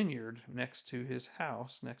is a vineyard next to his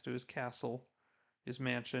house, next to his castle, his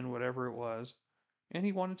mansion, whatever it was, and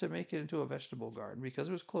he wanted to make it into a vegetable garden because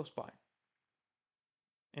it was close by.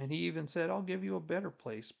 And he even said, I'll give you a better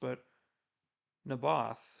place, but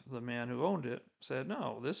Naboth, the man who owned it, said,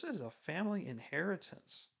 no, this is a family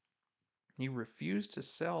inheritance. He refused to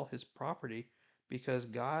sell his property because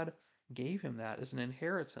God gave him that as an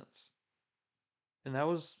inheritance. And that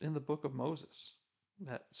was in the book of Moses,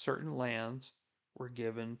 that certain lands were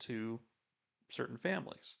given to certain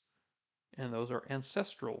families. And those are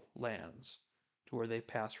ancestral lands to where they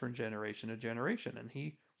pass from generation to generation. And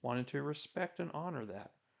he wanted to respect and honor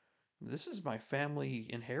that. This is my family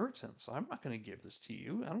inheritance. I'm not going to give this to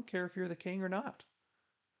you. I don't care if you're the king or not.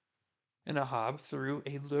 And Ahab threw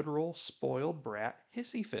a literal spoiled brat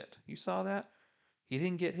hissy fit. You saw that? He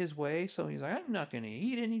didn't get his way, so he's like, I'm not going to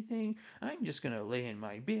eat anything. I'm just going to lay in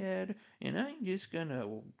my bed, and I'm just going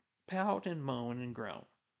to pout and moan and groan.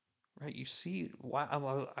 Right? You see,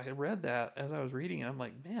 wow, I read that as I was reading it. I'm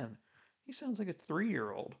like, man, he sounds like a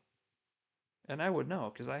 3-year-old. And I would know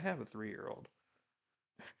because I have a 3-year-old.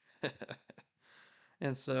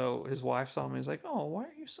 And so his wife saw him and he's like, oh, why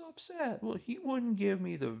are you so upset? Well, he wouldn't give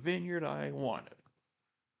me the vineyard I wanted.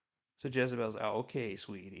 So Jezebel's like, oh, okay,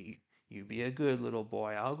 sweetie, you be a good little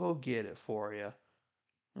boy. I'll go get it for you.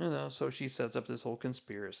 So she sets up this whole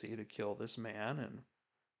conspiracy to kill this man and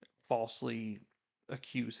falsely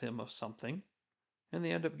accuse him of something. And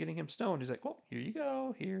they end up getting him stoned. He's like, well, here you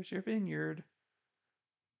go. Here's your vineyard.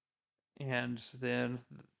 And then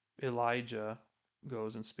Elijah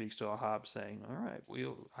goes and speaks to Ahab, saying, all right,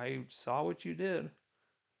 I saw what you did.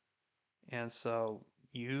 And so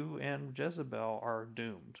you and Jezebel are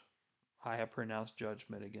doomed. I have pronounced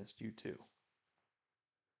judgment against you too.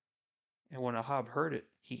 And when Ahab heard it,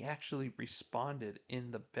 he actually responded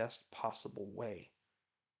in the best possible way.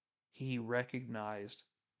 He recognized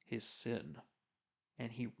his sin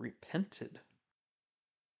and he repented.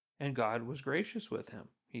 And God was gracious with him.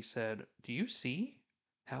 He said, do you see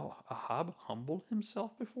how Ahab humbled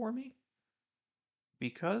himself before me?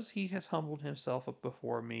 Because he has humbled himself up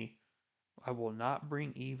before me, I will not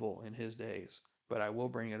bring evil in his days, but I will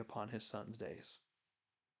bring it upon his son's days.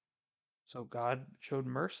 So God showed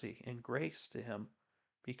mercy and grace to him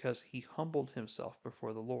because he humbled himself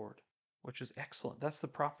before the Lord, which is excellent. That's the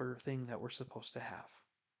proper thing that we're supposed to have.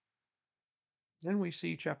 Then we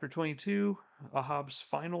see chapter 22, Ahab's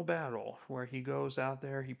final battle, where he goes out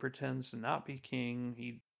there, he pretends to not be king,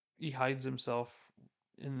 he hides himself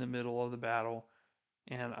in the middle of the battle.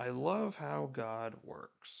 And I love how God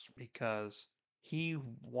works because he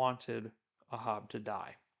wanted Ahab to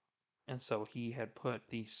die. And so he had put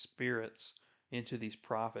these spirits into these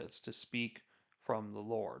prophets to speak from the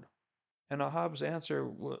Lord. And Ahab's answer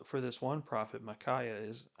for this one prophet, Micaiah,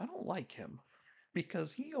 is I don't like him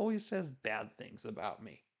because he always says bad things about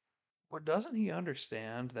me. But doesn't he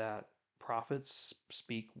understand that prophets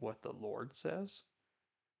speak what the Lord says?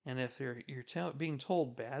 And if you're being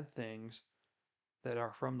told bad things that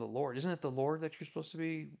are from the Lord, isn't it the Lord that you're supposed to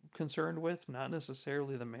be concerned with, not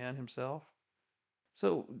necessarily the man himself?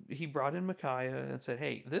 So he brought in Micaiah and said,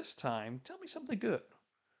 hey, this time tell me something good.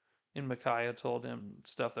 And Micaiah told him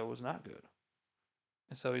stuff that was not good.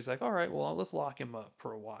 And so he's like, all right, well, let's lock him up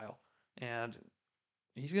for a while. And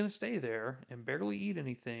he's going to stay there and barely eat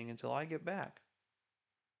anything until I get back.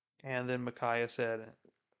 And then Micaiah said,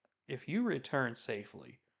 if you return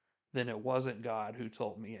safely, then it wasn't God who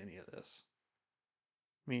told me any of this.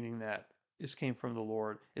 Meaning that this came from the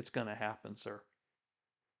Lord. It's going to happen, sir,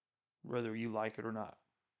 whether you like it or not.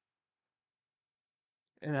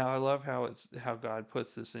 And I love how God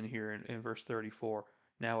puts this in here in verse 34.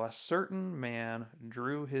 Now a certain man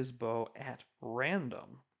drew his bow at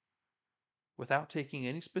random without taking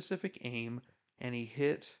any specific aim, and he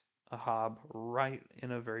hit Ahab right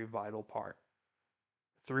in a very vital part,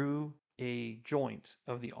 through a joint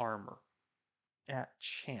of the armor at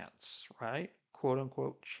chance, right? Quote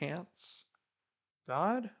unquote chance.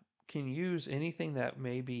 God can use anything that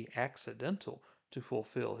may be accidental to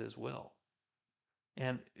fulfill his will.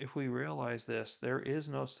 And if we realize this, there is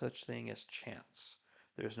no such thing as chance.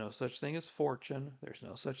 There's no such thing as fortune. There's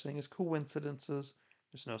no such thing as coincidences.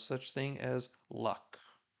 There's no such thing as luck.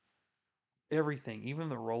 Everything, even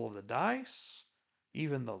the roll of the dice,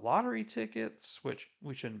 even the lottery tickets, which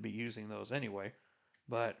we shouldn't be using those anyway,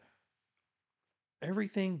 but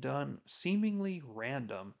everything done seemingly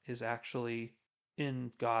random is actually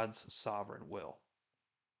in God's sovereign will.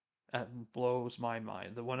 That blows my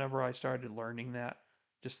mind. That whenever I started learning that,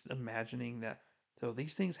 just imagining that, so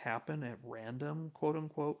these things happen at random, quote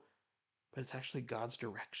unquote, but it's actually God's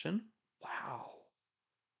direction. Wow,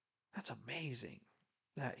 that's amazing.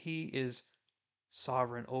 That He is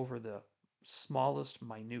sovereign over the smallest,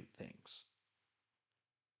 minute things.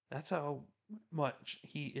 That's how much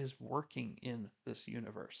He is working in this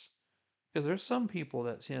universe. Because there's some people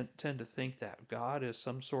that tend to think that God is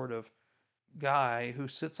some sort of guy who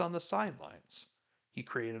sits on the sidelines. He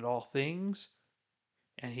created all things,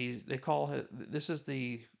 and they call it, this is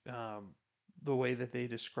the way that they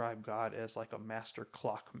describe God, as like a master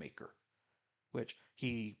clockmaker, which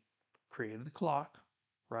he created the clock,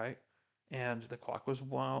 right? And the clock was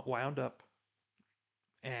wound up,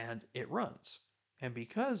 and it runs. And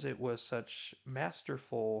because it was such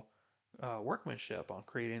masterful workmanship on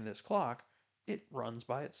creating this clock, it runs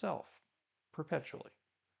by itself perpetually.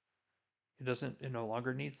 It no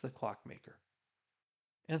longer needs the clockmaker.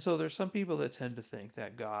 And so there's some people that tend to think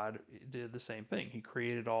that God did the same thing. He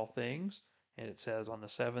created all things, and it says on the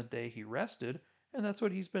seventh day he rested, and that's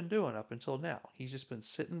what he's been doing up until now. He's just been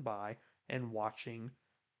sitting by and watching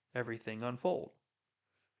everything unfold,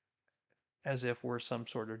 as if we're some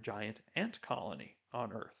sort of giant ant colony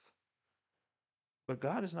on Earth. But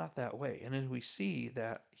God is not that way. And as we see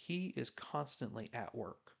that he is constantly at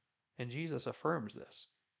work, and Jesus affirms this,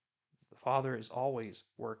 the Father is always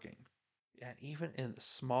working. And even in the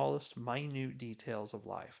smallest, minute details of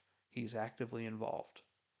life, he's actively involved.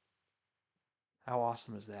 How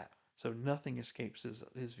awesome is that? So nothing escapes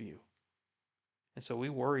his view. And so we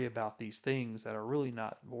worry about these things that are really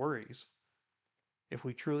not worries. If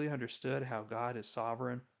we truly understood how God is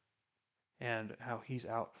sovereign and how he's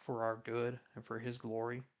out for our good and for his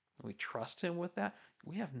glory, and we trust him with that,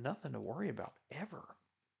 we have nothing to worry about ever.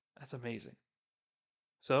 That's amazing.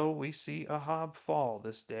 So we see Ahab fall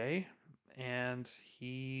this day, and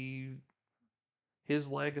his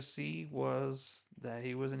legacy was that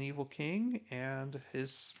he was an evil king, and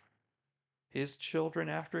his children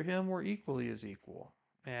after him were equally as equal.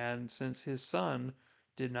 And since his son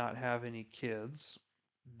did not have any kids,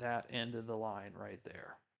 that ended the line right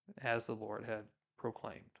there, as the Lord had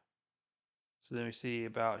proclaimed. So then we see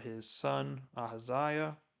about his son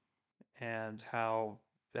Ahaziah, and how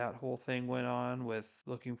that whole thing went on with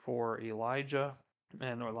looking for Elijah.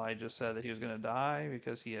 And Elijah said that he was going to die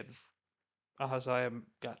because Ahaziah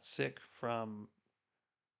got sick from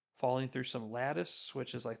falling through some lattice,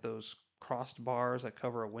 which is like those crossed bars that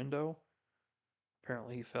cover a window.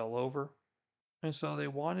 Apparently, he fell over. And so they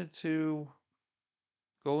wanted to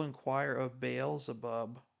go inquire of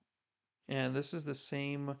Beelzebub. And this is the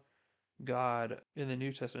same god in the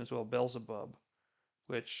New Testament as well, Beelzebub,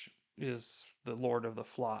 which is the Lord of the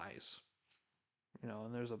Flies.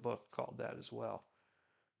 And there's a book called that as well.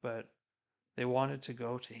 But they wanted to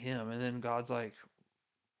go to him. And then God's like,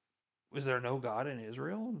 is there no God in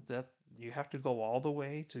Israel that you have to go all the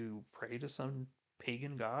way to pray to some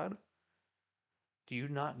pagan god? Do you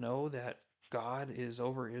not know that God is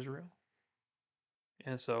over Israel?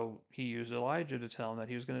 And so he used Elijah to tell him that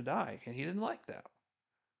he was going to die, and he didn't like that.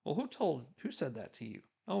 Well, who said that to you?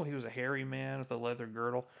 Oh, he was a hairy man with a leather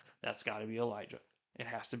girdle. That's got to be Elijah. It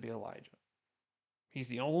has to be Elijah. He's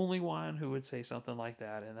the only one who would say something like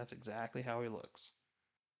that, and that's exactly how he looks.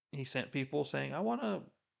 He sent people saying, I want to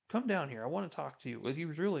come down here. I want to talk to you. Well, he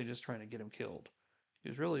was really just trying to get him killed. He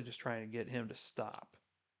was really just trying to get him to stop.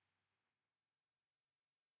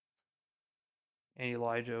 And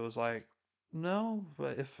Elijah was like, No,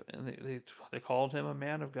 but if and they called him a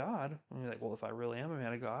man of God, and you're like, well, if I really am a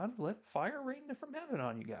man of God, let fire rain from heaven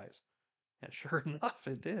on you guys. And sure enough,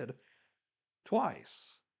 it did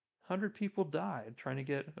twice. 100 people died trying to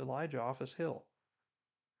get Elijah off his hill.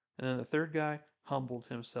 And then the third guy humbled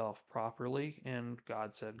himself properly, and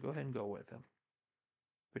God said, go ahead and go with him.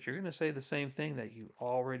 But you're going to say the same thing that you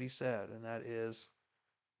already said, and that is,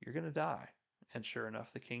 you're going to die. And sure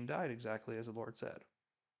enough, the king died exactly as the Lord said.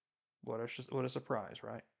 What a surprise,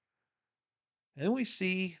 right? And then we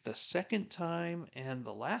see the second time and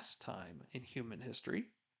the last time in human history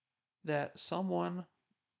that someone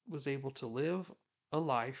was able to live a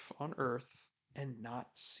life on earth and not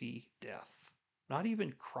see death. Not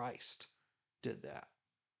even Christ did that.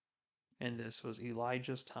 And this was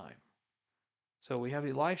Elijah's time. So we have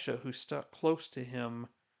Elisha who stuck close to him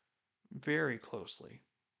very closely,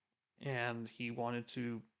 and he wanted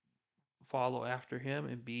to follow after him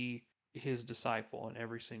and be his disciple in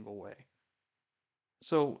every single way.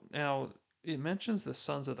 So now it mentions the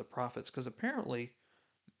sons of the prophets because apparently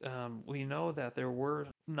we know that there were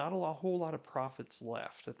not a whole lot of prophets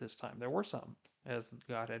left at this time. There were some, as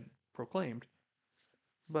God had proclaimed,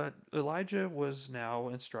 but Elijah was now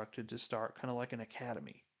instructed to start kind of like an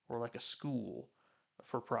academy or like a school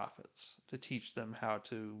for prophets to teach them how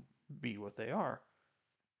to be what they are.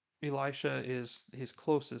 Elisha is his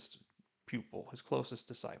closest pupil, his closest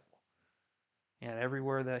disciple. And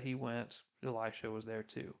everywhere that he went, Elisha was there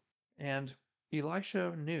too. And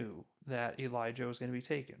Elisha knew that Elijah was going to be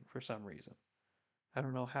taken for some reason. I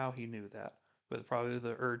don't know how he knew that, but probably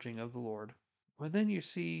the urging of the Lord. But then you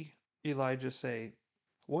see Elijah say,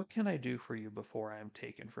 what can I do for you before I am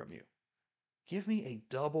taken from you? Give me a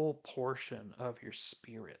double portion of your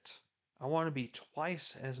spirit. I want to be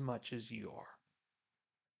twice as much as you are.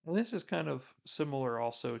 And this is kind of similar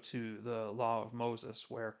also to the law of Moses,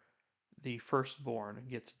 where the firstborn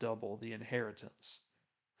gets double the inheritance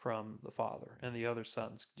from the father, and the other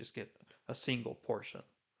sons just get a single portion.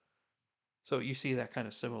 So you see that kind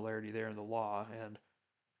of similarity there in the law. And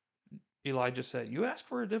Elijah said, you ask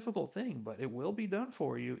for a difficult thing, but it will be done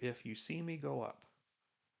for you if you see me go up.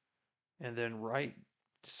 And then, right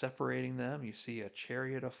separating them, you see a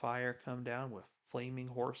chariot of fire come down with flaming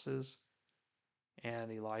horses,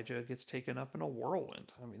 and Elijah gets taken up in a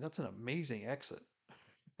whirlwind. I mean, that's an amazing exit.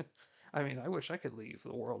 I mean, I wish I could leave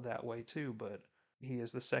the world that way too, but he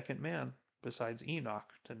is the second man besides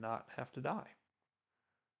Enoch to not have to die.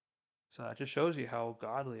 So that just shows you how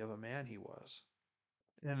godly of a man he was.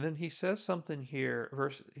 And then he says something here.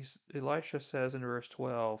 Elisha says in verse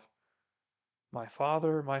 12, my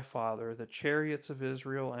father, the chariots of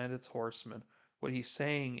Israel and its horsemen. What he's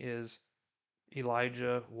saying is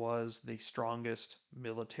Elijah was the strongest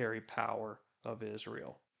military power of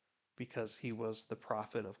Israel because he was the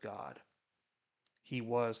prophet of God. He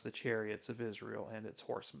was the chariots of Israel and its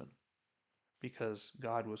horsemen because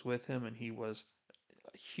God was with him and he was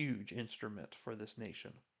a huge instrument for this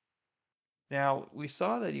nation. Now, we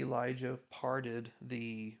saw that Elijah parted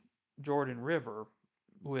the Jordan River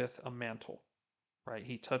with a mantle, right?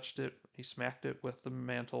 He touched it, he smacked it with the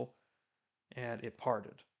mantle, and it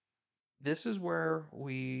parted. This is where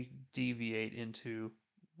we deviate into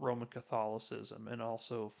Roman Catholicism and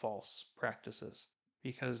also false practices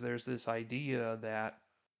because there's this idea that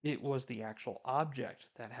it was the actual object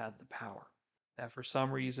that had the power, that for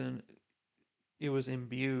some reason it was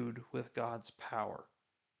imbued with God's power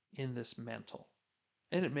in this mantle.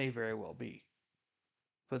 And it may very well be.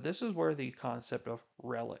 But this is where the concept of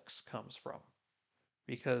relics comes from.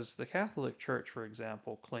 Because the Catholic Church, for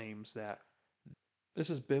example, claims that this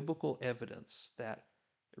is biblical evidence that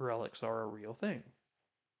relics are a real thing,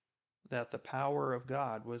 that the power of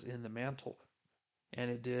God was in the mantle, and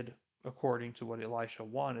it did according to what Elisha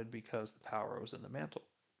wanted because the power was in the mantle.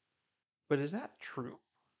 But is that true?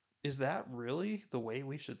 Is that really the way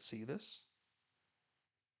we should see this?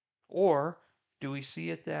 Or do we see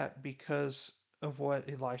it that because of what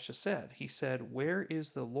Elisha said? He said, where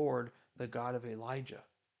is the Lord, the God of Elijah?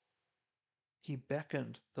 He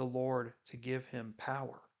beckoned the Lord to give him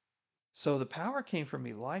power. So the power came from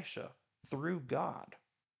Elisha through God.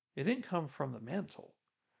 It didn't come from the mantle.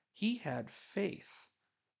 He had faith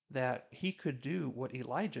that he could do what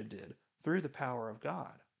Elijah did through the power of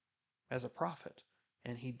God as a prophet,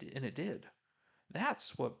 and it did.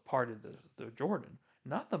 That's what parted the Jordan,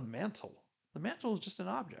 not the mantle. The mantle is just an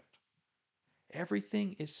object.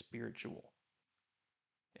 Everything is spiritual.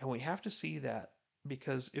 And we have to see that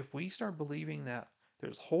because if we start believing that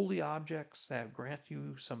there's holy objects that grant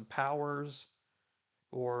you some powers,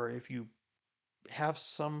 or if you have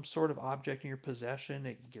some sort of object in your possession,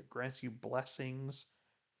 it grants you blessings,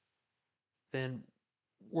 then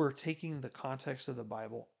we're taking the context of the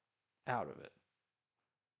Bible out of it.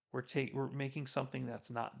 We're making something that's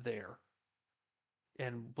not there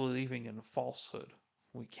and believing in falsehood.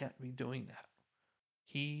 We can't be doing that.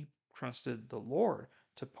 He trusted the Lord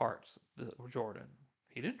to part the Jordan.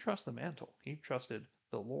 He didn't trust the mantle. He trusted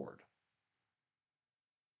the Lord.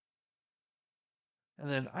 And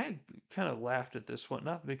then I kind of laughed at this one,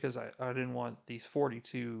 not because I didn't want these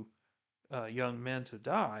 42 young men to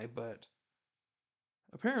die, but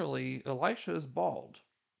apparently Elisha is bald,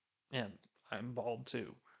 and I'm bald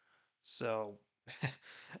too. So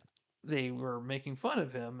they were making fun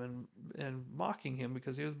of him and mocking him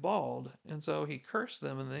because he was bald, and so he cursed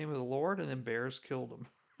them in the name of the Lord, and then bears killed him.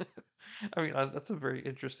 I mean, that's a very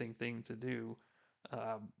interesting thing to do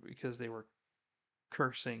because they were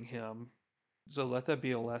cursing him. So let that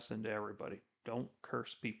be a lesson to everybody. Don't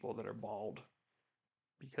curse people that are bald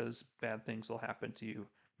because bad things will happen to you.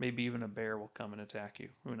 Maybe even a bear will come and attack you.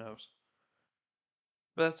 Who knows?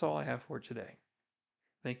 But that's all I have for today.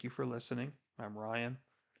 Thank you for listening. I'm Ryan,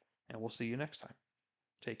 and we'll see you next time.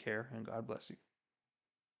 Take care, and God bless you.